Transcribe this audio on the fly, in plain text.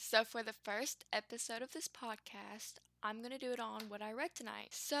So, for the first episode of this podcast, I'm going to do it on what I read tonight.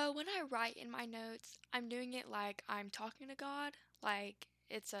 So, when I write in my notes, I'm doing it like I'm talking to God. Like,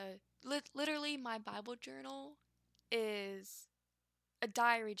 it's literally my Bible journal is a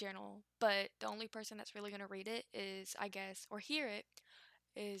diary journal, but the only person that's really going to read it is, I guess, or hear it,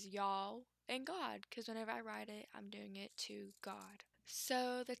 is y'all and God. Because whenever I write it, I'm doing it to God.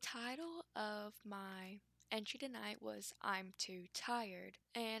 So, the title of my entry tonight was I'm Too Tired,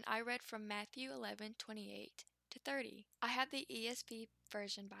 and I read from Matthew 11:28 to 30. I have the ESV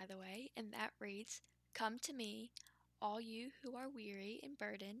version, by the way, and that reads, "Come to me, all you who are weary and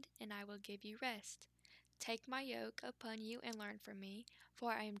burdened, and I will give you rest. Take my yoke upon you and learn from me,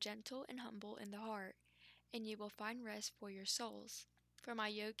 for I am gentle and humble in the heart, and you will find rest for your souls. For my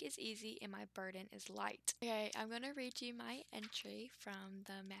yoke is easy and my burden is light." Okay, I'm going to read you my entry from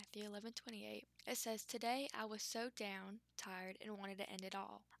the Matthew 11:28. It says, "Today I was so down, tired, and wanted to end it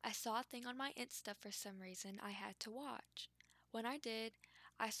all. I saw a thing on my Insta for some reason I had to watch. When I did,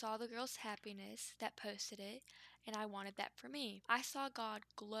 I saw the girl's happiness that posted it, and I wanted that for me. I saw God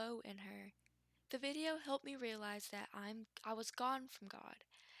glow in her. The video helped me realize that I was gone from God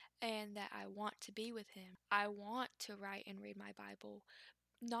and that I want to be with Him. I want to write and read my Bible,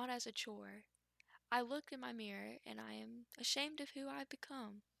 not as a chore. I look in my mirror and I am ashamed of who I've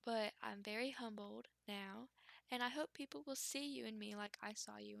become, but I'm very humbled now, and I hope people will see you in me like I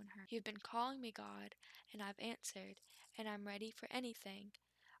saw you in her. You've been calling me God, and I've answered, and I'm ready for anything.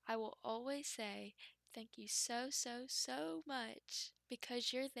 I will always say, thank you so, so, so much,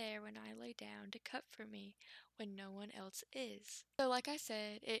 because you're there when I lay down to comfort me when no one else is." So, like I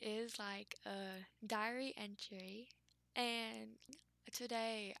said, it is like a diary entry, and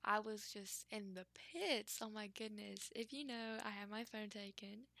today I was just in the pits. Oh my goodness. If you know, I have my phone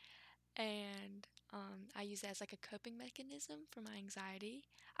taken, and I use it as like a coping mechanism for my anxiety.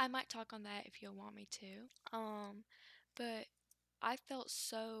 I might talk on that if you'll want me to. But I felt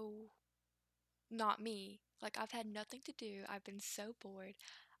so not me. Like, I've had nothing to do. I've been so bored.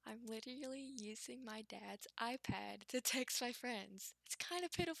 I'm literally using my dad's iPad to text my friends. It's kind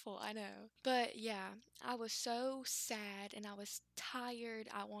of pitiful, I know. But yeah, I was so sad and I was tired.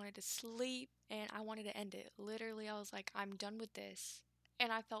 I wanted to sleep and I wanted to end it. Literally, I was like, I'm done with this.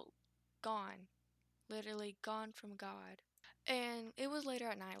 And I felt gone. Literally gone from God. And it was later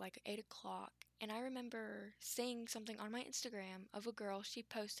at night, like 8 o'clock, and I remember seeing something on my Instagram of a girl. She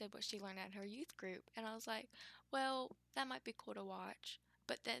posted what she learned at her youth group, and I was like, well, that might be cool to watch.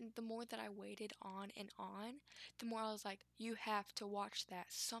 But then the more that I waited on, the more I was like, you have to watch that.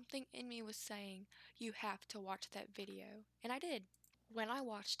 Something in me was saying, you have to watch that video. And I did. When I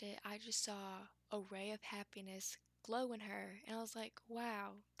watched it, I just saw a ray of happiness glow in her, and I was like,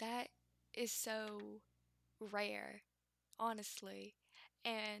 wow, that is so rare, honestly.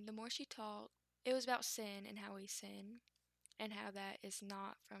 And the more she talked, it was about sin and how we sin and how that is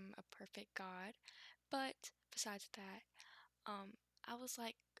not from a perfect God. But besides that, um, I was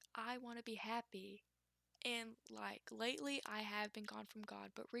like, I want to be happy. And like lately, I have been gone from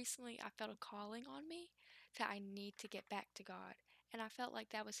God, but recently I felt a calling on me that I need to get back to God. And I felt like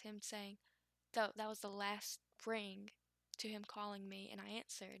that was Him saying, that was the last ring to Him calling me, and I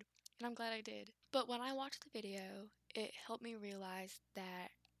answered. And I'm glad I did. But when I watched the video, it helped me realize that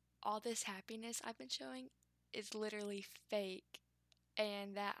all this happiness I've been showing is literally fake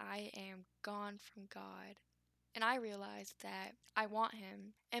and that I am gone from God. And I realized that I want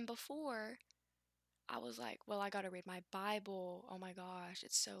Him. And before, I was like, well, I gotta read my Bible. Oh my gosh,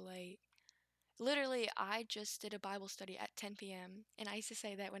 it's so late. Literally, I just did a Bible study at 10 p.m., and I used to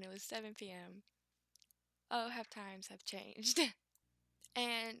say that when it was 7 p.m. Oh, how times have changed.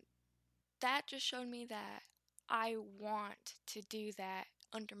 And that just showed me that I want to do that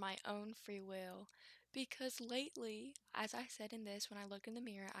under my own free will. Because lately, as I said in this, when I look in the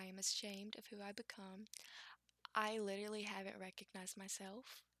mirror, I am ashamed of who I become. I literally haven't recognized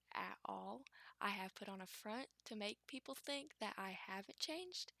myself at all. I have put on a front to make people think that I haven't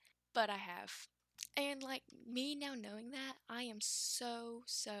changed, but I have. And like me now knowing that, I am so,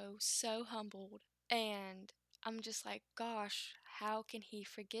 so, so humbled. And I'm just like, gosh, how can He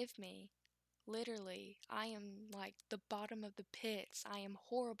forgive me? Literally, I am like the bottom of the pits. I am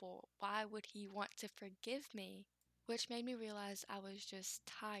horrible. Why would He want to forgive me? Which made me realize I was just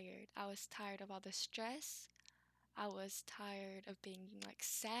tired. I was tired of all the stress. I was tired of being like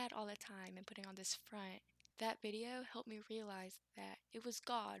sad all the time and putting on this front. That video helped me realize that it was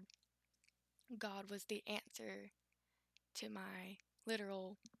God. God was the answer to my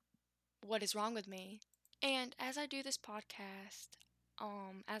literal what is wrong with me. And as I do this podcast,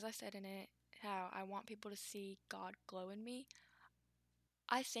 as I said in it, how I want people to see God glow in me,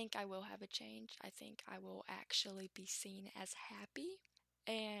 I think I will have a change. I think I will actually be seen as happy.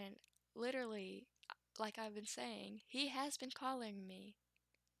 And literally, like I've been saying, he has been calling me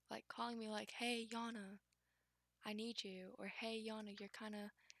like, hey, Yana, I need you. Or hey, Yana, you're kind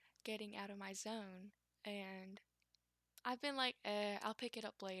of getting out of my zone. And I've been like, I'll pick it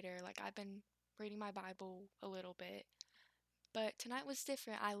up later. Like, I've been reading my Bible a little bit. But tonight was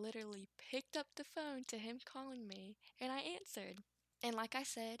different. I literally picked up the phone to him calling me, and I answered. And like I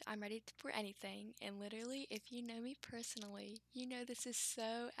said, I'm ready for anything. And literally, if you know me personally, you know this is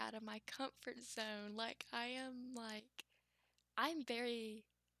so out of my comfort zone. Like, I'm very,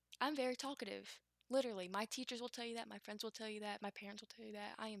 I'm very talkative. Literally, my teachers will tell you that, my friends will tell you that, my parents will tell you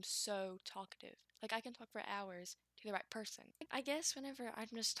that. I am so talkative. Like, I can talk for hours to the right person. I guess whenever I'm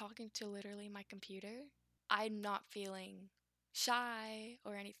just talking to literally my computer, I'm not feeling shy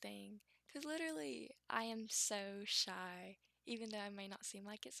or anything. Because literally, I am so shy, even though I may not seem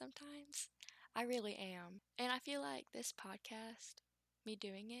like it sometimes. I really am. And I feel like this podcast, me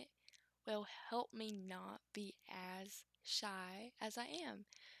doing it, will help me not be as shy as I am.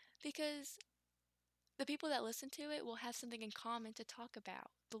 Because the people that listen to it will have something in common to talk about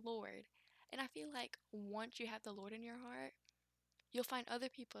the Lord. And I feel like once you have the Lord in your heart, you'll find other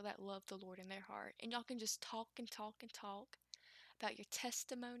people that love the Lord in their heart. And y'all can just talk and talk and talk about your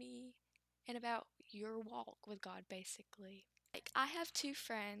testimony and about your walk with God, basically. Like, I have two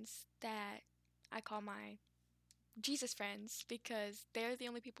friends that I call my Jesus friends because they're the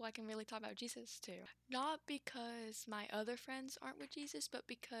only people I can really talk about Jesus to. Not because my other friends aren't with Jesus, but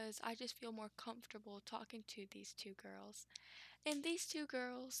because I just feel more comfortable talking to these two girls. And these two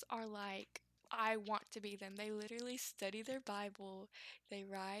girls are like, I want to be them. They literally study their Bible, they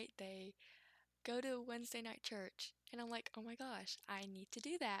write, they go to Wednesday night church. And I'm like, oh my gosh, I need to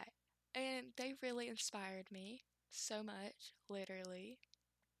do that. And they really inspired me so much, literally,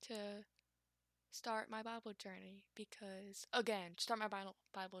 to start my Bible journey because, again, start my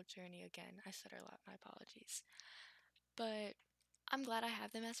Bible journey again. I said a lot, my apologies. But I'm glad I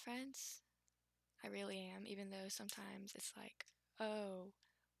have them as friends. I really am, even though sometimes it's like, oh,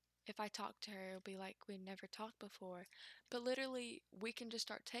 if I talk to her, it'll be like we never talked before. But literally, we can just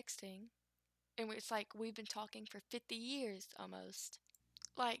start texting, and it's like we've been talking for 50 years almost.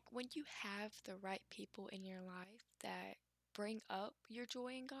 Like, when you have the right people in your life that bring up your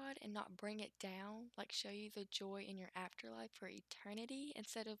joy in God and not bring it down, like show you the joy in your afterlife for eternity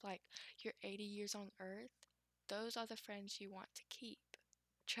instead of like your 80 years on earth, those are the friends you want to keep.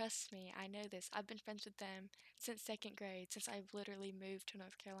 Trust me, I know this. I've been friends with them since second grade, since I've literally moved to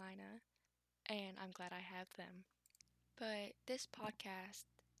North Carolina, and I'm glad I have them. But this podcast,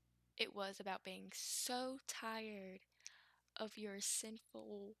 it was about being so tired of your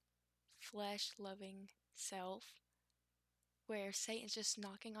sinful, flesh loving self, where Satan's just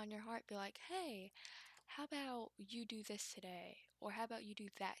knocking on your heart, be like, hey, how about you do this today? Or how about you do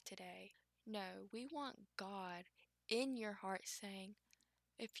that today? No, we want God in your heart saying,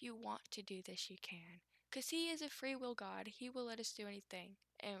 if you want to do this, you can. Because He is a free will God. He will let us do anything,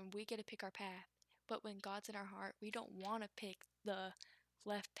 and we get to pick our path. But when God's in our heart, we don't want to pick the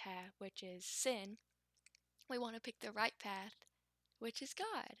left path, which is sin. We want to pick the right path, which is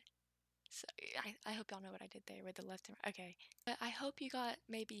God. So I hope y'all know what I did there with the left and right. Okay. But I hope you got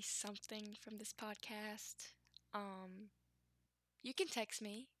maybe something from this podcast. You can text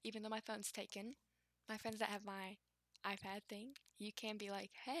me, even though my phone's taken. My friends that have my iPad thing, you can be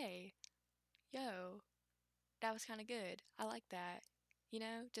like, hey, yo, that was kind of good. I like that. You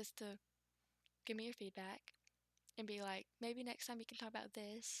know, just to give me your feedback and be like, maybe next time we can talk about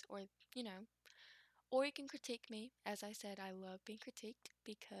this, or, you know, or you can critique me. As I said, I love being critiqued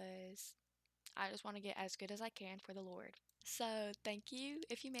because I just want to get as good as I can for the Lord. So, thank you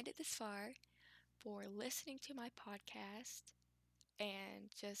if you made it this far for listening to my podcast and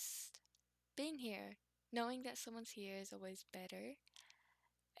just being here. Knowing that someone's here is always better.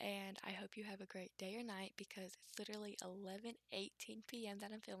 And I hope you have a great day or night because it's literally 11:18 p.m.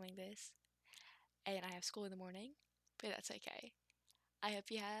 that I'm filming this. And I have school in the morning, but that's okay. I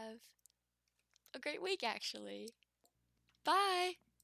hope you have a great week actually. Bye!